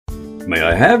May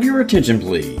I have your attention,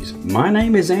 please? My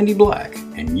name is Andy Black,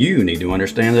 and you need to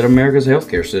understand that America's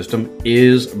healthcare system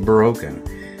is broken.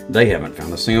 They haven't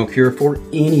found a single cure for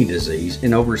any disease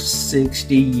in over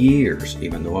 60 years,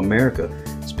 even though America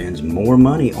spends more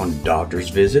money on doctor's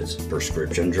visits,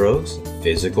 prescription drugs,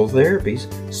 physical therapies,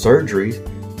 surgeries,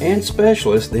 and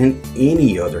specialists than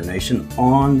any other nation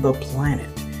on the planet.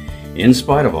 In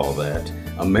spite of all that,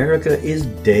 America is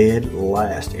dead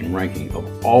last in ranking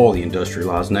of all the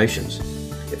industrialized nations.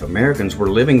 If Americans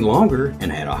were living longer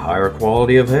and had a higher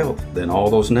quality of health than all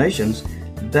those nations,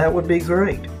 that would be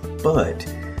great. But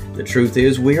the truth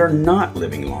is we are not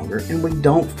living longer and we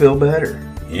don't feel better.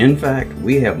 In fact,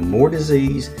 we have more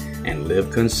disease and live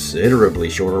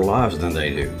considerably shorter lives than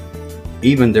they do.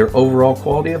 Even their overall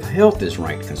quality of health is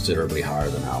ranked considerably higher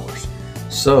than ours.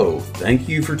 So, thank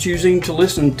you for choosing to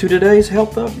listen to today's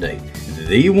Health Update,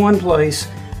 the one place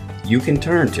you can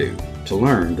turn to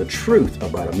learn the truth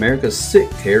about America's sick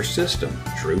care system.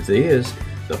 Truth is,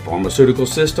 the pharmaceutical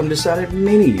system decided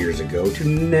many years ago to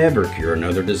never cure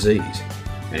another disease.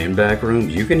 And in back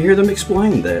rooms, you can hear them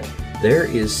explain that there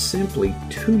is simply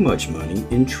too much money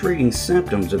in treating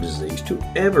symptoms of disease to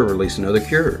ever release another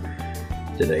cure.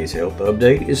 Today's Health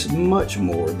Update is much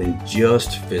more than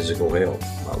just physical health.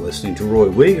 By listening to Roy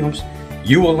Williams,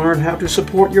 you will learn how to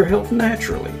support your health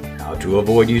naturally, how to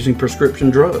avoid using prescription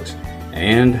drugs,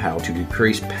 and how to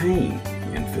decrease pain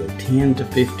and feel 10 to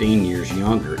 15 years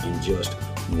younger in just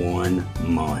 1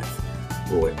 month.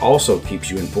 Roy also keeps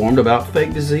you informed about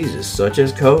fake diseases such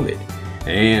as COVID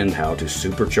and how to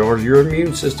supercharge your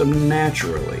immune system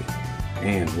naturally.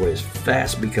 And what is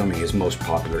fast becoming his most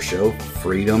popular show,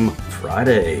 Freedom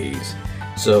Fridays.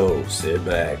 So sit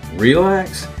back,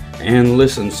 relax, and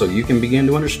listen so you can begin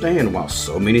to understand why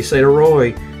so many say to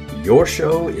Roy, your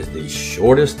show is the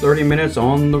shortest 30 minutes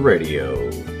on the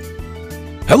radio.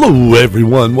 Hello,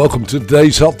 everyone. Welcome to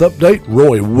today's Health Update.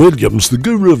 Roy Williams, the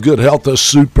guru of good health, the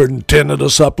superintendent of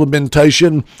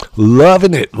supplementation.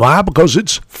 Loving it. Why? Because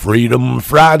it's Freedom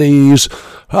Fridays.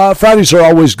 Fridays are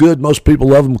always good. Most people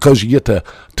love them because you get to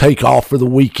take off for the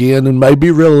weekend and maybe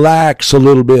relax a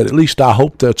little bit. At least I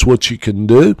hope that's what you can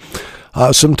do.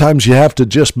 Sometimes you have to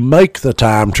just make the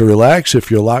time to relax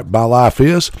if you're like my life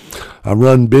is. I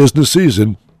run businesses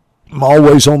and I'm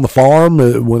always on the farm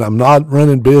when I'm not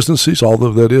running businesses,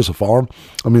 although that is a farm.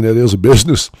 That is a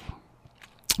business.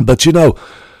 But,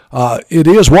 it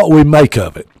is what we make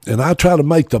of it. And I try to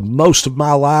make the most of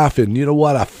my life. And you know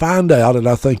what? I find out, and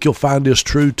I think you'll find this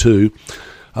true too,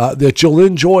 that you'll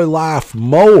enjoy life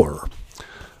more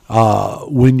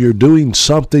when you're doing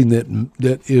something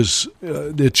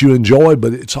that you enjoy,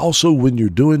 but it's also when you're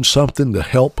doing something to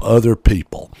help other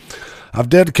people. I've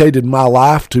dedicated my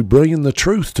life to bringing the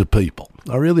truth to people.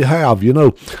 I really have.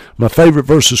 My favorite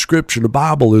verse of Scripture in the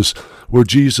Bible is where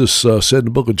Jesus said in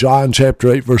the book of John,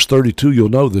 chapter 8, verse 32, you'll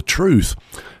know the truth,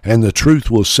 and the truth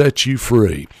will set you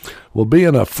free. Well,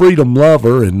 being a freedom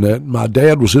lover, and that my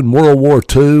dad was in World War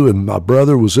II, and my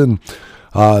brother was in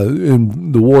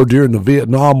the war during the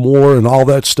Vietnam War and all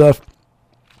that stuff,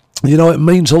 it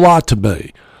means a lot to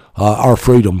me. Our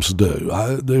freedoms do.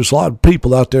 There's a lot of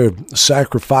people out there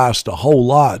sacrificed a whole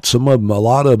lot. A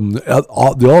lot of them,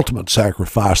 the ultimate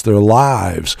sacrifice, their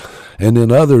lives. And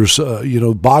then others,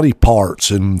 body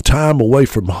parts and time away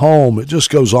from home. It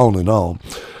just goes on and on.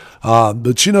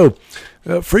 But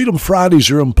Freedom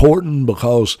Fridays are important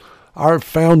because our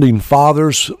founding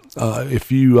fathers,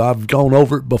 I've gone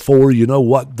over it before,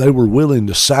 what they were willing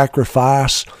to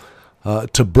sacrifice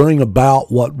to bring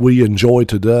about what we enjoy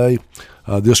today.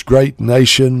 This great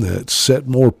nation that's set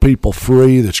more people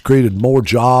free, that's created more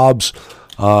jobs,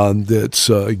 that's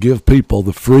give people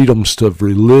the freedoms of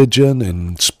religion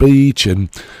and speech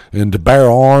and to bear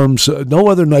arms. No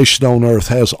other nation on earth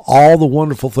has all the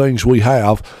wonderful things we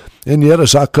have. And yet,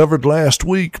 as I covered last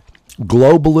week,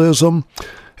 globalism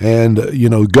and,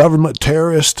 government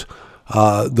terrorists,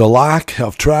 the like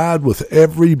have tried with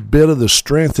every bit of the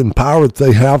strength and power that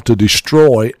they have to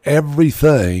destroy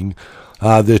everything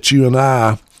that you and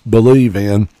I believe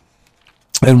in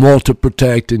and want to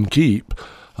protect and keep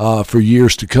for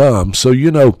years to come. So,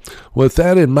 with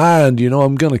that in mind,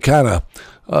 I'm going to kind of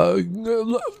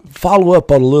follow up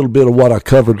on a little bit of what I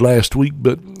covered last week,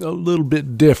 but a little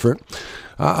bit different.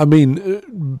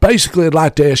 Basically, I'd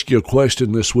like to ask you a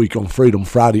question this week on Freedom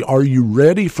Friday. Are you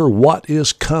ready for what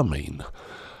is coming?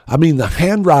 The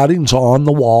handwriting's on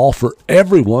the wall for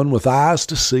everyone with eyes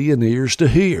to see and ears to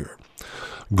hear.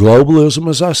 Globalism,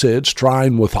 as I said, is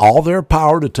trying with all their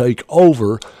power to take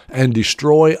over and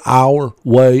destroy our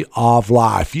way of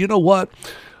life. You know what?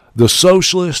 the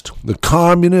socialists, the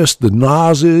communists, the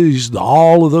Nazis,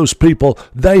 all of those people,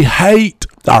 they hate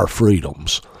our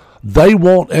freedoms. They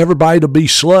want everybody to be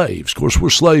slaves. Of course, we're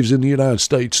slaves in the United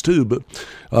States too, but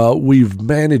we've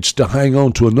managed to hang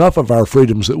on to enough of our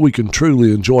freedoms that we can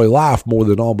truly enjoy life more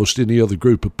than almost any other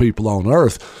group of people on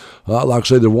earth. Like I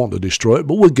say, they're wanting to destroy it,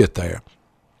 but we'll get there.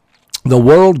 The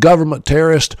world government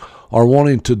terrorists are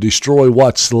wanting to destroy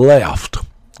what's left,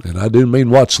 and I do mean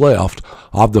what's left,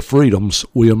 of the freedoms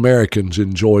we Americans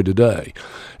enjoy today.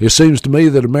 It seems to me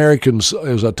that Americans,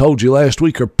 as I told you last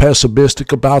week, are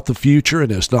pessimistic about the future,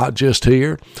 and it's not just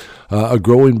here. A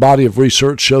growing body of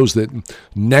research shows that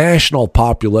national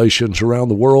populations around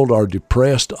the world are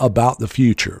depressed about the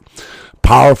future.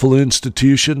 Powerful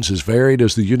institutions as varied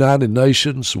as the United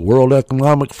Nations, World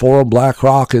Economic Forum,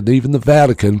 BlackRock, and even the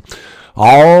Vatican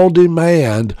all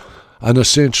demand an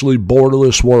essentially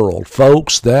borderless world.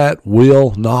 Folks, that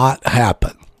will not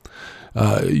happen.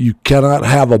 You cannot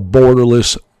have a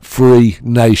borderless free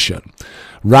nation.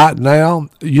 Right now,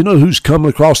 you know who's coming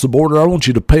across the border? I want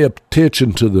you to pay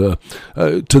attention to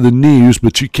the news,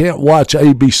 but you can't watch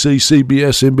ABC,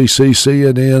 CBS, NBC,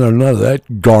 CNN, or none of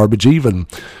that garbage. Even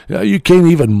you can't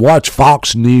even watch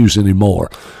Fox News anymore.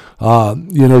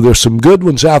 There's some good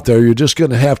ones out there. You're just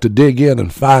going to have to dig in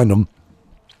and find them.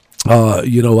 I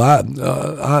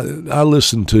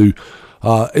listen to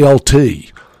LT.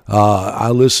 I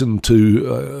listen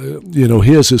to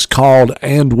his is called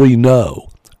And We Know.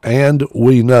 And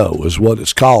We Know is what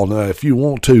it's called. Now, if you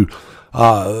want to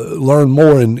learn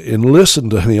more and listen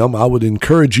to him, I would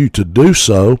encourage you to do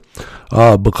so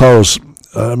because,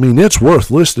 it's worth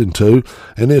listening to,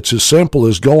 and it's as simple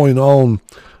as going on,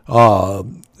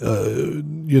 Rumble.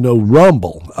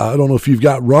 I don't know if you've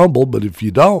got Rumble, but if you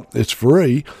don't, it's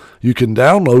free. You can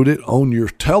download it on your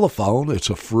telephone. It's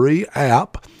a free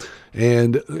app.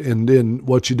 And then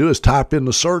what you do is type in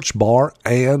the search bar,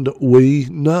 And We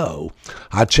Know.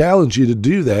 I challenge you to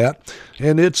do that.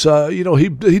 And it's,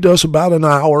 he does about an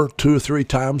hour, 2 or 3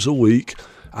 times a week.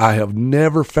 I have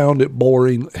never found it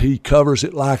boring. He covers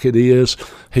it like it is.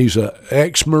 He's an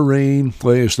ex-Marine.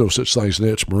 Well, there's no such thing as an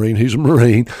ex-Marine. He's a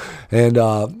Marine, and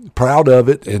proud of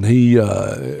it. And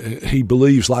he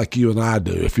believes like you and I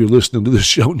do. If you're listening to this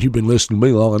show and you've been listening to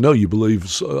me long, I know you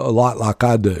believe a lot like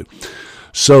I do.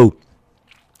 So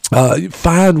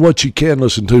find what you can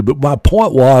listen to. But my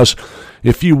point was,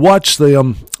 if you watch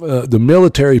them, the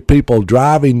military people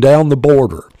driving down the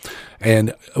border,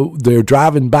 and they're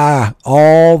driving by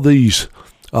all these,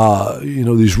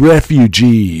 these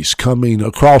refugees coming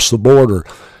across the border.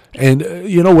 And,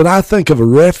 when I think of a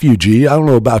refugee, I don't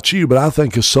know about you, but I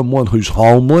think of someone who's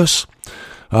homeless,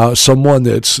 someone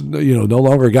that's, no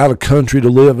longer got a country to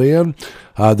live in,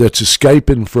 that's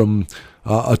escaping from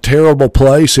a terrible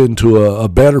place into a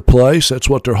better place. That's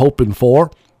what they're hoping for.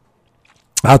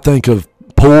 I think of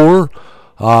poor,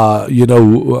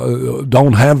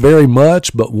 don't have very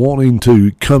much, but wanting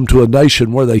to come to a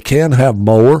nation where they can have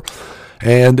more.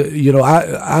 And,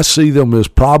 I see them as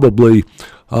probably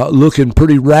looking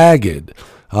pretty ragged,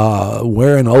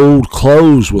 wearing old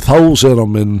clothes with holes in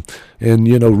them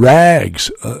and rags.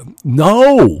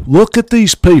 No, look at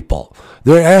these people.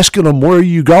 They're asking them, where are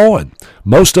you going?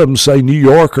 Most of them say New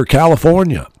York or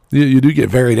California. You do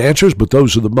get varied answers, but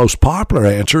those are the most popular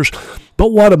answers.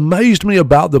 But what amazed me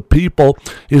about the people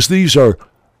is these are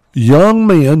young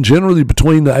men, generally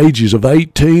between the ages of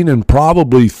 18 and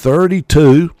probably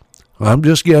 32. I'm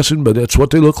just guessing, but that's what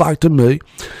they look like to me.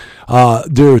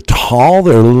 They're tall,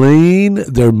 they're lean,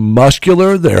 they're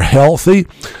muscular, they're healthy.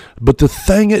 But the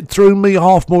thing that threw me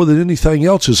off more than anything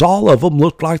else is all of them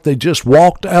looked like they just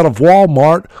walked out of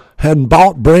Walmart and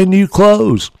bought brand new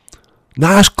clothes.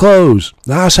 Nice clothes,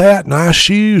 nice hat, nice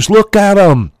shoes. Look at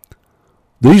them.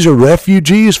 These are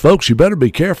refugees, folks. You better be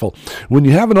careful. When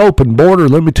you have an open border,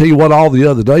 let me tell you what all the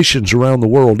other nations around the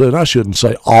world do. And I shouldn't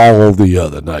say all the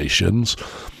other nations.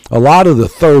 A lot of the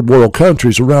third world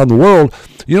countries around the world,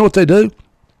 you know what they do?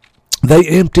 They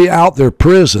empty out their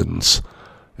prisons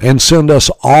and send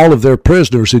us all of their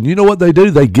prisoners. And you know what they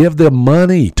do? They give them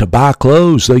money to buy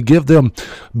clothes. They give them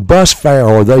bus fare,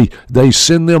 or they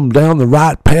send them down the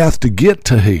right path to get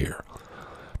to here.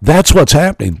 That's what's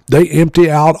happening. They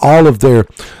empty out all of their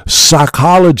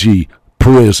psychology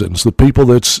prisons, the people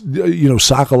that's,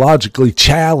 psychologically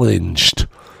challenged.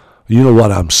 You know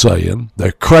what I'm saying?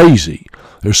 They're crazy.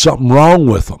 There's something wrong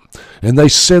with them. And they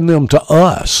send them to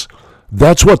us.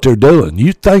 That's what they're doing.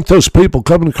 You think those people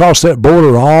coming across that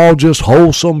border are all just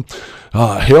wholesome,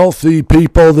 healthy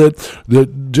people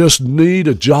that just need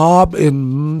a job?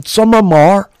 And some of them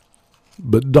are.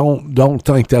 but don't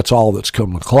think that's all that's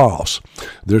coming across.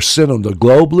 They're sending the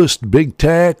globalists, big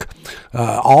tech,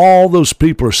 all those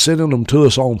people are sending them to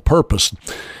us on purpose.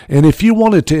 And if you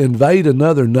wanted to invade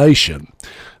another nation,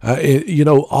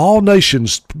 all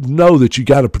nations know that you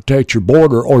got to protect your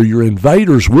border, or your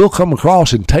invaders will come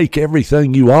across and take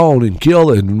everything you own and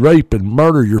kill and rape and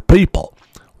murder your people.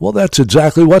 Well, that's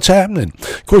exactly what's happening.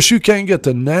 Of course, you can't get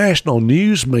the national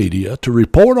news media to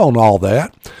report on all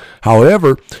that.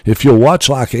 However, if you'll watch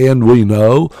like And We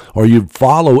Know, or you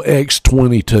follow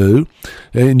X22,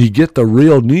 and you get the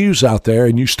real news out there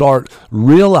and you start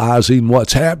realizing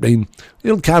what's happening,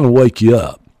 it'll kind of wake you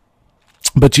up.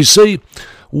 But you see,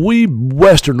 we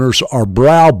Westerners are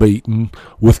browbeaten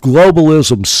with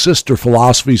globalism's sister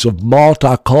philosophies of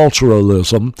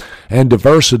multiculturalism and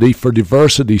diversity for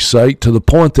diversity's sake, to the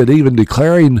point that even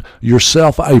declaring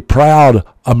yourself a proud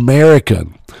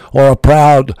American or a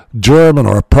proud German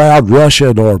or a proud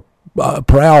Russian or a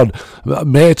proud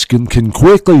Mexican can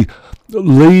quickly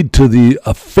lead to the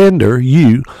offender,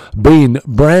 you, being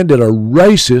branded a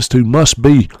racist who must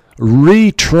be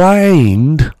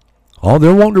retrained. Oh,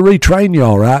 they're wanting to retrain you,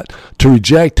 all right, to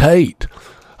reject hate.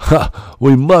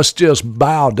 We must just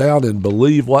bow down and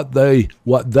believe what they,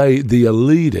 the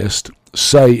elitists,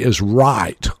 say is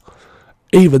right,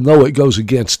 even though it goes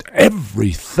against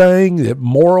everything that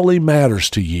morally matters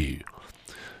to you.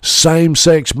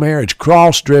 Same-sex marriage,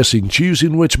 cross-dressing,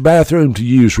 choosing which bathroom to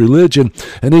use, religion,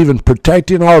 and even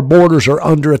protecting our borders are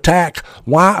under attack.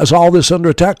 Why is all this under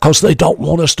attack? Because they don't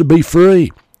want us to be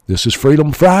free. This is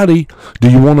Freedom Friday. Do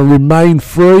you want to remain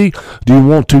free? Do you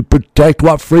want to protect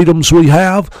what freedoms we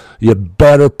have? You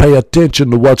better pay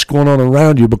attention to what's going on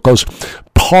around you, because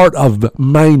part of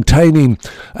maintaining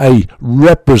a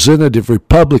representative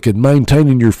republic and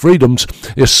maintaining your freedoms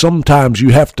is sometimes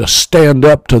you have to stand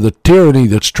up to the tyranny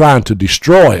that's trying to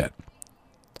destroy it.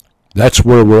 That's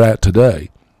where we're at today.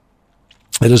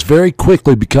 It is very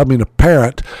quickly becoming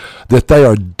apparent that they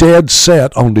are dead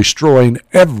set on destroying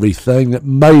everything that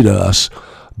made us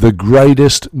the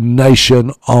greatest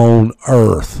nation on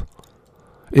earth.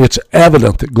 It's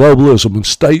evident that globalism and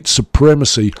state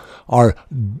supremacy are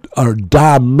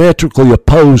diametrically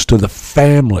opposed to the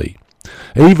family.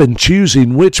 Even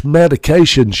choosing which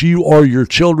medications you or your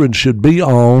children should be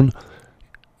on,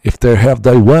 if they have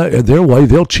their way,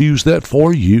 they'll choose that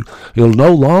for you. It'll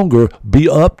no longer be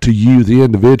up to you, the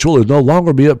individual. It'll no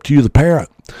longer be up to you, the parent.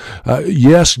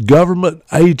 Yes, government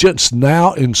agents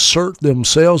now insert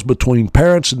themselves between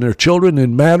parents and their children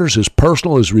in matters as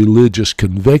personal as religious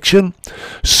conviction,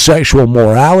 sexual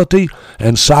morality,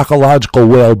 and psychological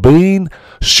well-being.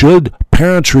 Should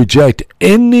parents reject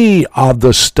any of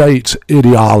the state's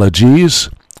ideologies,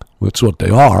 that's what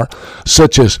they are,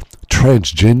 such as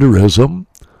transgenderism,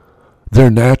 their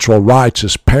natural rights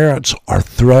as parents are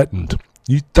threatened.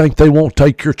 You think they won't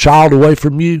take your child away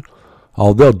from you?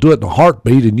 Oh, they'll do it in a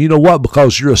heartbeat. And you know what?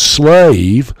 Because you're a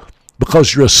slave,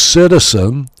 because you're a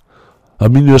citizen, a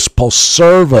municipal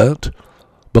servant,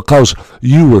 because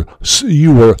you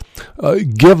were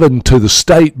given to the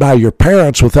state by your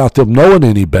parents without them knowing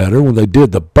any better when they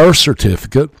did the birth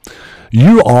certificate,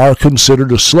 you are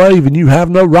considered a slave and you have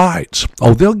no rights.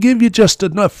 Oh, they'll give you just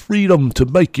enough freedom to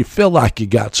make you feel like you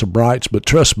got some rights, but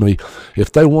trust me, if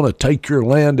they want to take your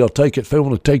land, they'll take it. If they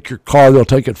want to take your car, they'll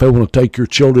take it. If they want to take your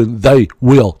children, they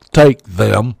will take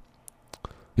them.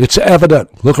 It's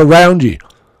evident. Look around you.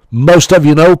 Most of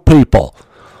you know people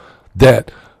that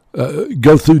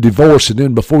go through divorce, and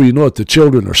then before you know it, the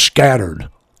children are scattered.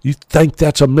 You think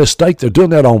that's a mistake? They're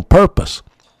doing that on purpose.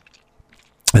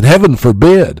 And heaven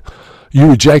forbid you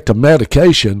reject a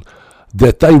medication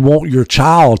that they want your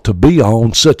child to be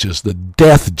on, such as the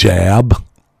death jab.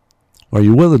 Are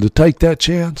you willing to take that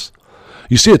chance?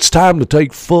 You see, it's time to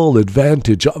take full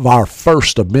advantage of our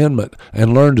First Amendment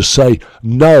and learn to say,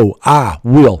 no, I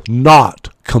will not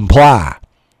comply.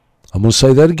 I'm going to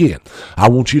say that again. I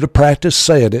want you to practice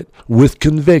saying it with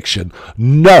conviction.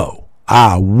 No,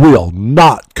 I will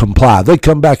not comply. They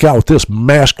come back out with this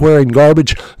mask-wearing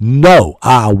garbage. No,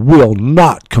 I will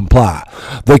not comply.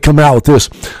 They come out with this,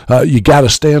 you got to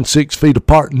stand 6 feet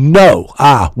apart. No,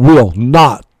 I will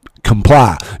not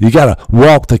comply. You got to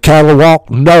walk the cattle walk.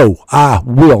 No, I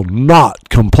will not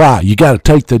comply. You got to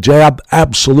take the jab.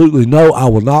 Absolutely no, I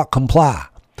will not comply.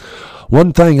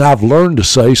 One thing I've learned to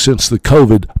say since the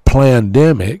COVID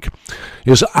pandemic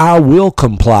is I will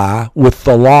comply with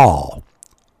the law.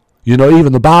 You know,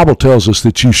 even the Bible tells us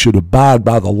that you should abide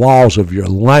by the laws of your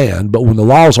land, but when the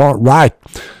laws aren't right,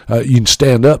 you can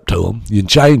stand up to them. You can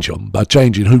change them by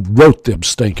changing who wrote them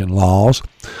stinking laws.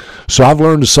 So I've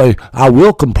learned to say, I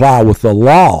will comply with the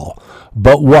law,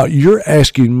 But what you're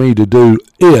asking me to do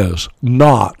is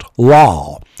not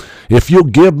law. If you'll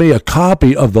give me a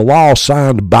copy of the law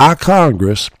signed by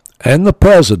Congress and the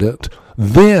president,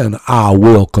 then I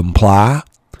will comply.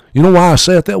 You know why I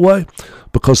say it that way?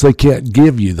 Because they can't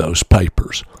give you those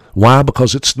papers. Why?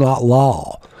 Because it's not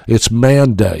law. It's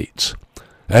mandates.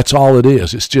 That's all it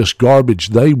is. It's just garbage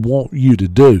they want you to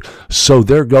do. So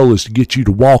their goal is to get you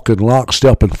to walk in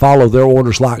lockstep and follow their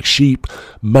orders like sheep,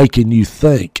 making you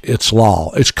think it's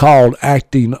law. It's called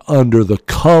acting under the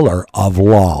color of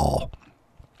law.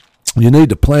 You need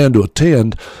to plan to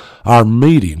attend our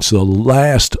meetings the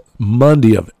last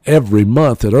Monday of every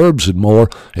month at Herbs and More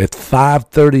at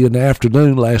 5:30 in the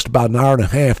afternoon. Last about an hour and a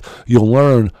half. You'll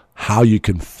learn how you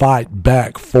can fight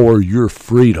back for your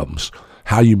freedoms,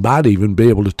 how you might even be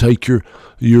able to take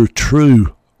your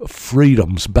true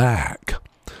freedoms back.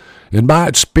 In my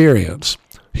experience,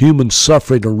 human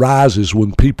suffering arises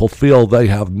when people feel they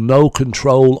have no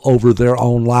control over their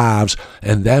own lives,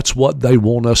 and that's what they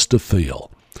want us to feel.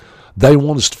 They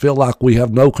want us to feel like we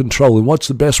have no control. And what's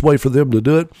the best way for them to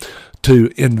do it?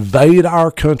 To invade our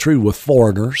country with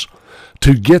foreigners,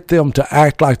 to get them to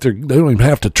act like they don't even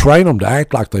have to train them to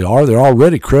act like they are. They're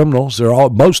already criminals.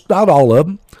 Not all of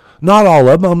them. Not all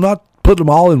of them. I'm not putting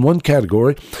them all in one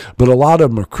category, but a lot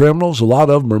of them are criminals. A lot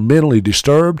of them are mentally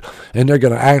disturbed, and they're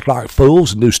going to act like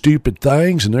fools and do stupid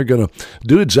things, and they're going to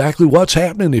do exactly what's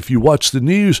happening. If you watch the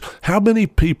news, how many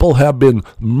people have been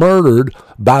murdered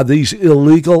by these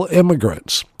illegal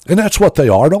immigrants? And that's what they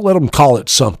are. Don't let them call it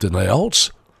something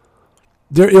else.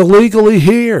 They're illegally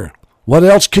here. What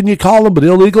else can you call them but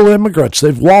illegal immigrants?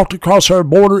 They've walked across our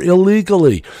border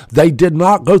illegally. They did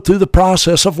not go through the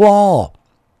process of law.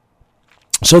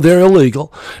 So they're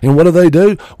illegal. And what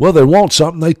do? Well, they want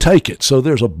something, they take it. So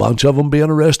there's a bunch of them being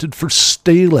arrested for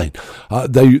stealing.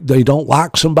 They don't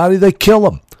like somebody, they kill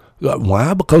them.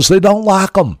 Why? Because they don't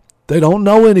like them. They don't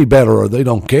know any better, or they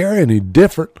don't care any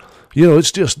different.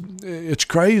 It's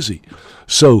crazy.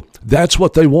 So that's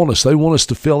what they want us. They want us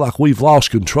to feel like we've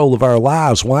lost control of our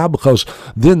lives. Why? Because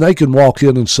then they can walk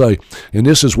in and say, and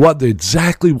this is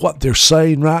exactly what they're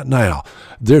saying right now.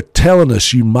 They're telling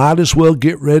us you might as well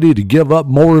get ready to give up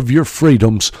more of your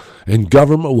freedoms, and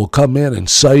government will come in and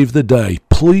save the day.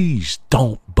 Please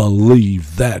don't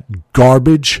believe that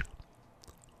garbage.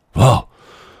 Oh,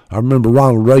 I remember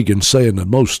Ronald Reagan saying the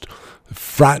most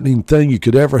frightening thing you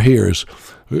could ever hear is,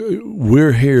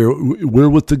 we're here, we're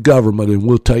with the government, and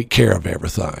we'll take care of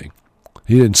everything.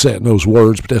 He didn't say it in those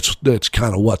words, but that's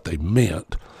kind of what they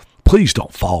meant. Please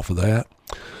don't fall for that.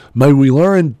 May we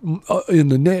learn in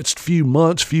the next few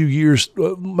months, few years,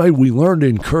 may we learn to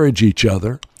encourage each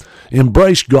other,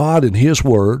 embrace God and His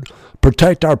Word,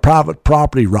 protect our private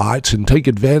property rights, and take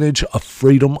advantage of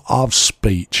freedom of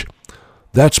speech.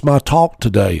 That's my talk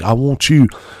today. I want you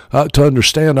to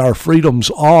understand our freedoms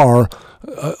are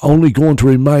only going to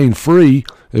remain free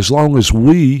as long as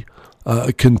we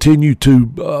continue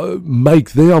to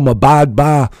make them abide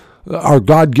by our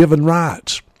God-given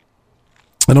rights.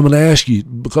 And I'm going to ask you,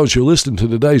 because you're listening to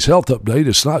today's health update,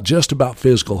 it's not just about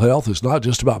physical health. It's not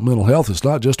just about mental health. It's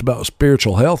not just about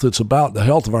spiritual health. It's about the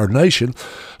health of our nation.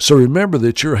 So remember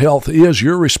that your health is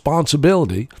your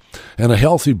responsibility, and a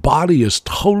healthy body is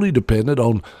totally dependent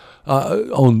on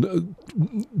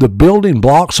the building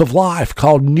blocks of life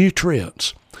called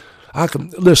nutrients.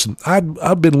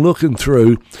 I've been looking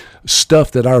through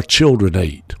stuff that our children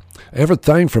eat.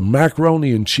 Everything from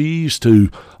macaroni and cheese to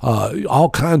all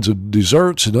kinds of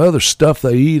desserts and other stuff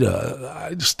they eat,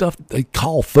 stuff they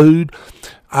call food.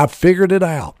 I figured it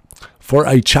out. For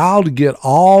a child to get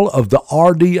all of the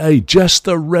RDA, just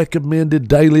the recommended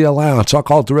daily allowance, I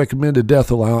call it the recommended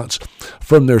death allowance,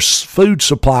 from their food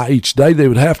supply each day, they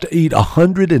would have to eat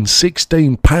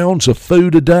 116 pounds of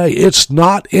food a day. It's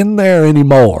not in there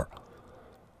anymore.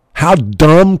 How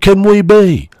dumb can we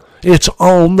be? It's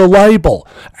on the label.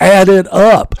 Add it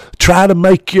up. Try to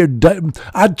make your day.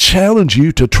 I'd challenge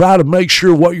you to try to make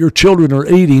sure what your children are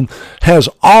eating has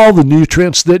all the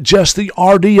nutrients that just the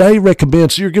RDA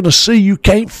recommends. You're going to see you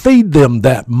can't feed them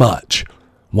that much.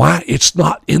 Why? It's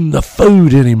not in the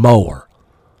food anymore.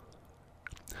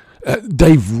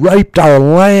 They've raped our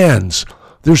lands.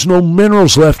 There's no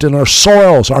minerals left in our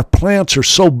soils. Our plants are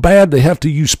so bad they have to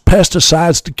use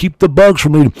pesticides to keep the bugs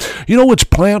from eating. You know which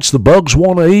plants the bugs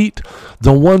want to eat?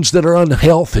 The ones that are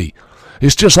unhealthy.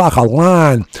 It's just like a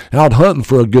lion out hunting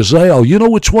for a gazelle. You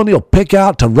know which one he'll pick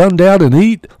out to run down and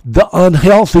eat? The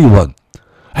unhealthy one.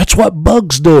 That's what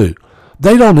bugs do.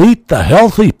 They don't eat the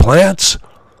healthy plants.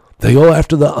 They go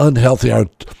after the unhealthy.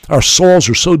 Our soils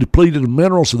are so depleted of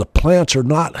minerals that the plants are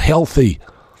not healthy.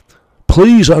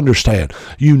 Please understand,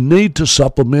 you need to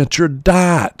supplement your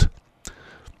diet.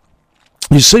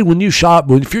 You see, when you shop,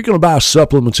 if you're going to buy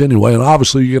supplements anyway, and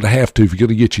obviously you're going to have to if you're going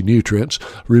to get your nutrients,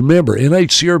 remember,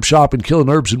 NH Syrup Shop and Killing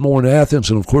Herbs and More in Athens,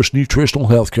 and of course, Nutritional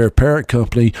Healthcare Parent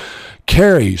Company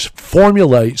carries,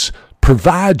 formulates,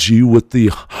 provides you with the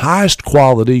highest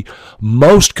quality,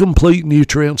 most complete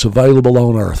nutrients available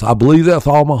on earth. I believe that with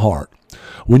all my heart.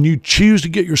 When you choose to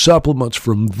get your supplements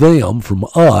from them, from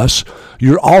us,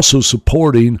 you're also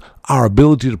supporting our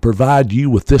ability to provide you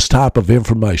with this type of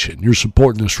information. You're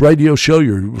supporting this radio show.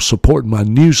 You're supporting my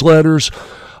newsletters.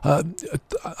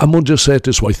 I'm going to just say it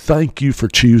this way. Thank you for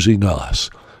choosing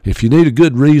us. If you need a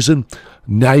good reason,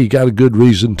 now you got a good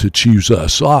reason to choose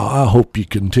us. So I hope you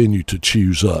continue to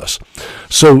choose us.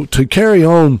 So to carry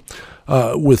on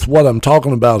with what I'm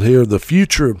talking about here, the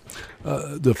future.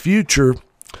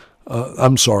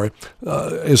 I'm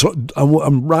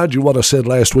reminding you what I said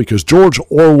last week. As George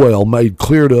Orwell made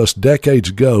clear to us decades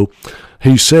ago,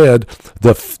 he said,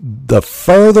 the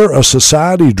further a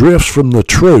society drifts from the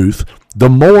truth, the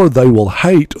more they will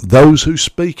hate those who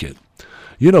speak it.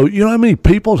 You know how many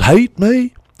people hate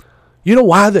me? You know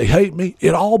why they hate me?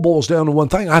 It all boils down to one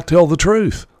thing. I tell the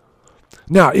truth.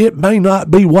 Now, it may not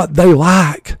be what they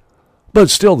like, but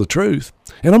it's still the truth.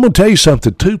 And I'm going to tell you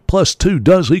something. 2 + 2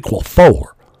 does equal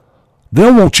 4.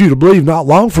 They'll want you to believe not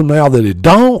long from now that it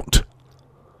don't.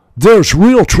 There's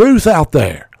real truth out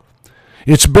there.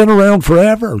 It's been around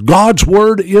forever. God's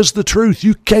word is the truth.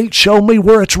 You can't show me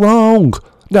where it's wrong.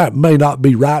 Now, it may not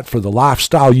be right for the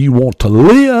lifestyle you want to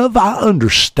live. I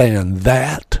understand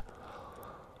that.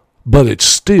 But it's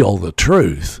still the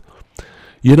truth.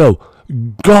 You know,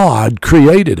 God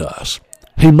created us.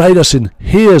 He made us in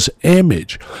His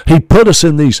image. He put us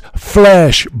in these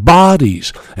flesh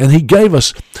bodies, and He gave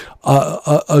us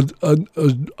a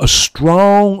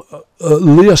strong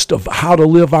list of how to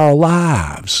live our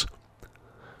lives.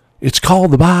 It's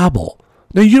called the Bible.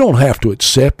 Now, you don't have to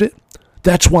accept it.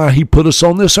 That's why He put us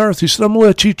on this earth. He said, I'm going to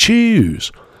let you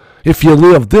choose. If you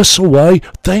live this way,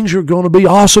 things are going to be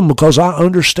awesome because I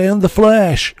understand the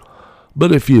flesh.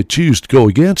 But if you choose to go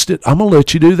against it, I'm going to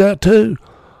let you do that too.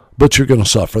 But you're going to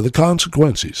suffer the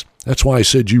consequences. That's why He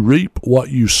said you reap what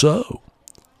you sow.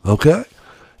 Okay?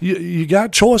 You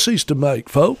got choices to make,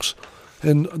 folks.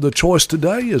 And the choice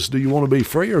today is, do you want to be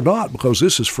free or not? Because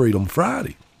this is Freedom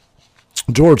Friday.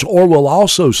 George Orwell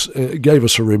also gave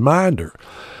us a reminder.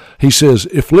 He says,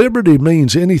 if liberty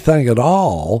means anything at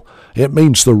all, it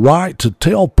means the right to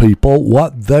tell people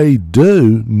what they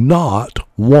do not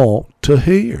want to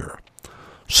hear.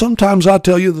 Sometimes I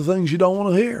tell you the things you don't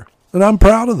want to hear, and I'm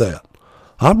proud of that.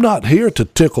 I'm not here to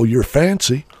tickle your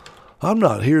fancy. I'm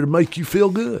not here to make you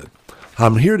feel good.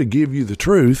 I'm here to give you the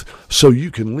truth so you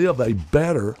can live a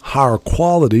better, higher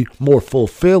quality, more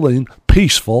fulfilling,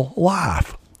 peaceful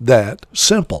life. That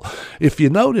simple. If you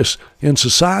notice in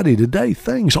society today,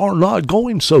 things are not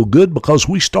going so good because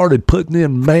we started putting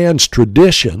in man's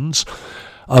traditions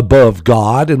above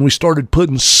God, and we started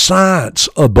putting science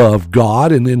above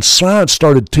God, and then science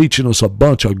started teaching us a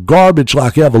bunch of garbage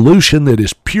like evolution that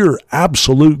is pure,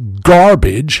 absolute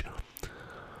garbage.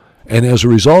 And as a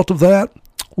result of that,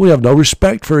 we have no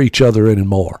respect for each other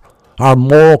anymore. Our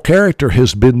moral character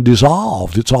has been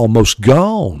dissolved. It's almost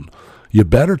gone. You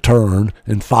better turn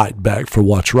and fight back for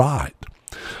what's right.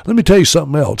 Let me tell you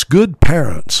something else. Good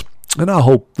parents, and I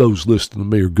hope those listening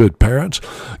to me are good parents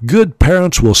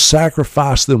will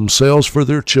sacrifice themselves for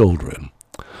their children.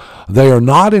 They are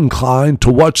not inclined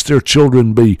to watch their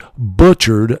children be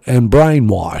butchered and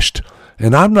brainwashed.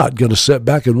 And I'm not going to sit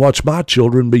back and watch my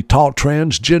children be taught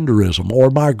transgenderism or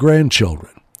my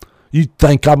grandchildren. You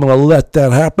think I'm going to let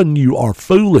that happen? You are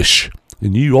foolish.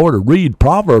 And you ought to read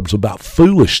Proverbs about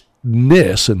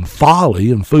foolishness and folly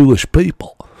and foolish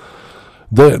people.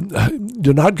 You're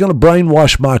not going to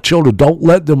brainwash my children. Don't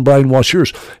let them brainwash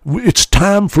yours. It's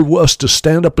time for us to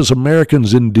stand up as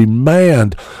Americans and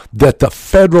demand that the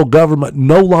federal government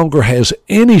no longer has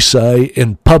any say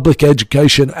in public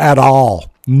education at all.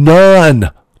 None.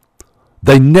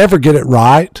 They never get it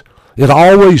right. It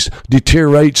always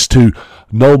deteriorates to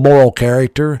no moral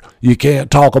character. You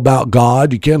can't talk about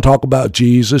God. You can't talk about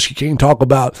Jesus. You can't talk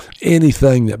about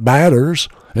anything that matters.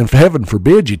 And heaven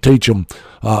forbid you teach them,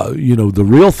 the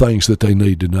real things that they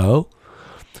need to know.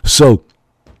 So,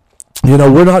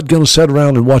 we're not going to sit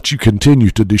around and watch you continue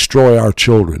to destroy our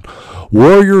children.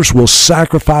 Warriors will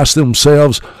sacrifice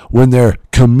themselves when their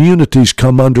communities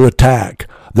come under attack.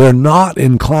 They're not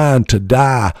inclined to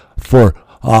die for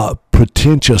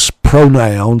pretentious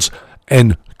pronouns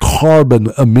and carbon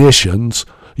emissions.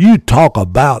 You talk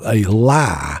about a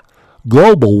lie.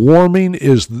 Global warming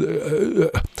is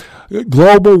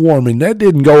Global warming, that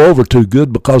didn't go over too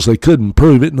good because they couldn't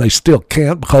prove it, and they still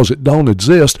can't because it don't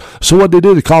exist. So what they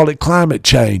did, they called it climate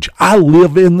change. I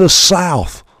live in the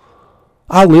South.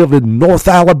 I live in North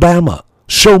Alabama.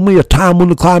 Show me a time when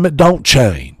the climate don't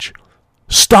change.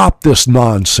 Stop this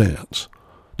nonsense.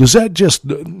 Does that just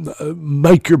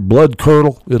make your blood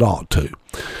curdle? It ought to.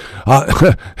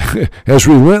 As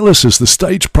relentless as the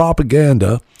state's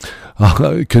propaganda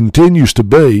continues to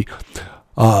be,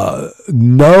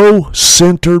 no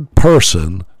centered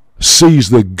person sees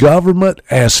the government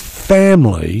as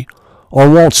family or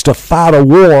wants to fight a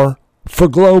war for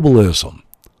globalism.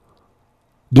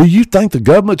 Do you think the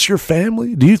government's your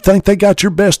family? Do you think they got your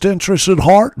best interests at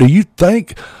heart? Do you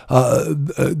think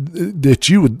that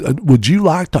you would you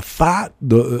like to fight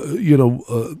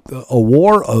a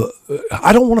war?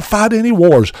 I don't want to fight any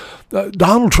wars.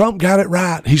 Donald Trump got it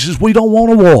right. He says we don't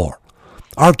want a war.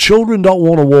 Our children don't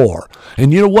want a war.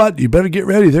 And you know what? You better get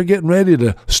ready. They're getting ready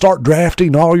to start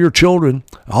drafting all your children,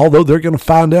 although they're going to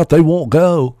find out they won't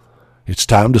go. It's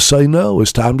time to say no.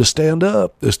 It's time to stand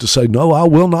up. It's to say, no, I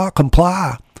will not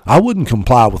comply. I wouldn't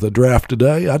comply with a draft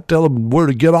today. I'd tell them where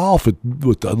to get off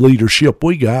with the leadership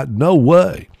we got. No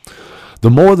way. The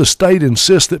more the state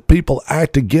insists that people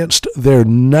act against their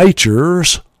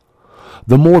natures,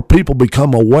 the more people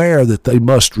become aware that they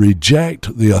must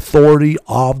reject the authority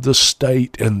of the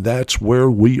state, and that's where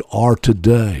we are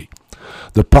today.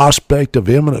 The prospect of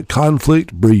imminent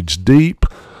conflict breeds deep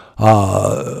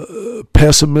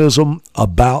pessimism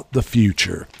about the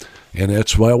future. And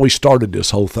that's why we started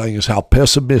this whole thing, is how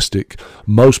pessimistic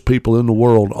most people in the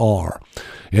world are.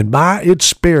 In my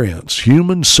experience,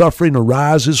 human suffering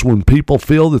arises when people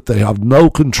feel that they have no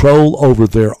control over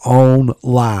their own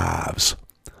lives.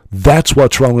 That's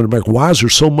what's wrong in America. Why is there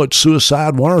so much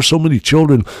suicide? Why are so many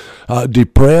children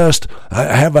depressed,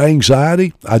 have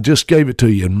anxiety? I just gave it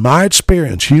to you. In my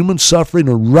experience, human suffering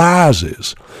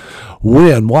arises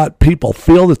when people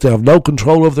feel that they have no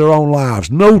control of their own lives.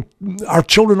 No, our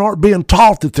children aren't being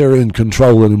taught that they're in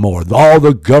control anymore. All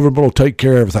the government will take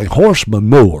care of everything. Horse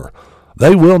manure.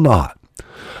 They will not.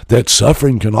 That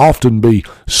suffering can often be,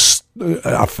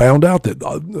 I found out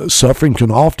that suffering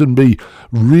can often be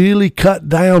really cut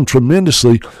down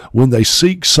tremendously when they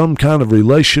seek some kind of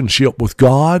relationship with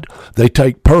God. They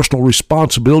take personal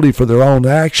responsibility for their own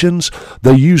actions.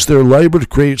 They use their labor to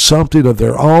create something of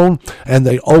their own, and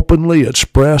they openly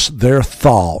express their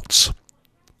thoughts.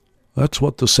 That's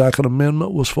what the Second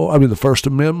Amendment was for. The First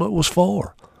Amendment was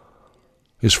for,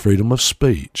 is freedom of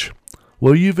speech.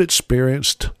 Well, you've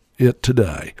experienced it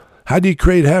today. How do you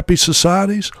create happy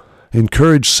societies?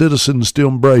 Encourage citizens to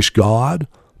embrace God,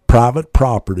 private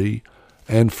property,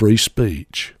 and free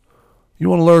speech. You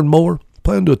want to learn more?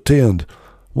 Plan to attend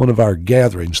one of our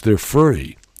gatherings. They're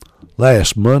free.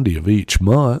 Last Monday of each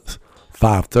month,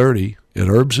 5:30 at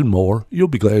Herbs and More. You'll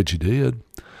be glad you did.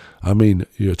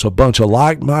 It's a bunch of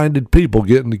like-minded people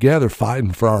getting together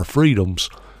fighting for our freedoms,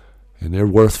 and they're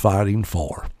worth fighting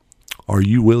for. Are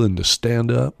you willing to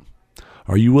stand up?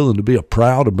 Are you willing to be a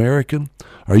proud American?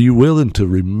 Are you willing to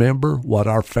remember what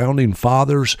our founding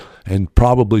fathers and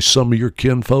probably some of your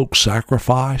kinfolk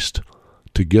sacrificed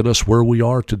to get us where we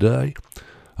are today?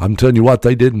 I'm telling you what,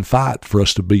 they didn't fight for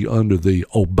us to be under the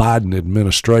Biden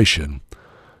administration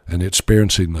and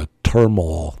experiencing the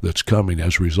turmoil that's coming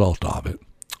as a result of it.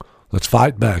 Let's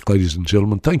fight back, ladies and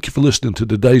gentlemen. Thank you for listening to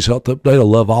today's Health Update. I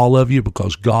love all of you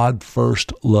because God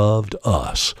first loved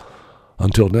us.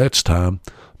 Until next time,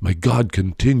 may God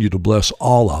continue to bless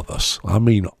all of us,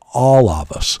 all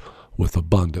of us, with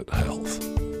abundant health.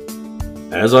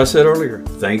 As I said earlier,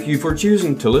 thank you for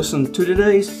choosing to listen to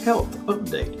today's Health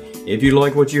Update. If you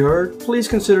like what you heard, please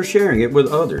consider sharing it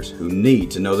with others who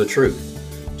need to know the truth.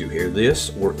 To hear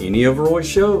this or any of Roy's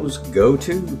shows, go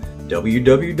to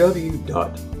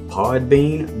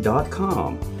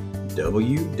www.podbean.com,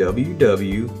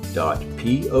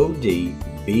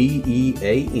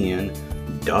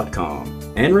 www.podbean.com.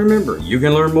 And remember, you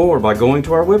can learn more by going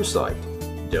to our website,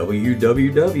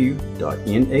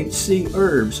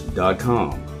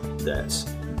 www.nhcherbs.com. That's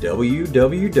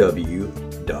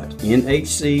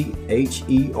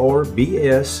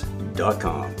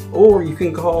www.nhcherbs.com. Or you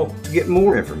can call to get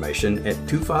more information at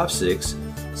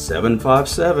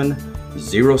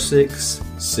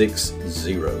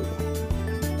 256-757-0660.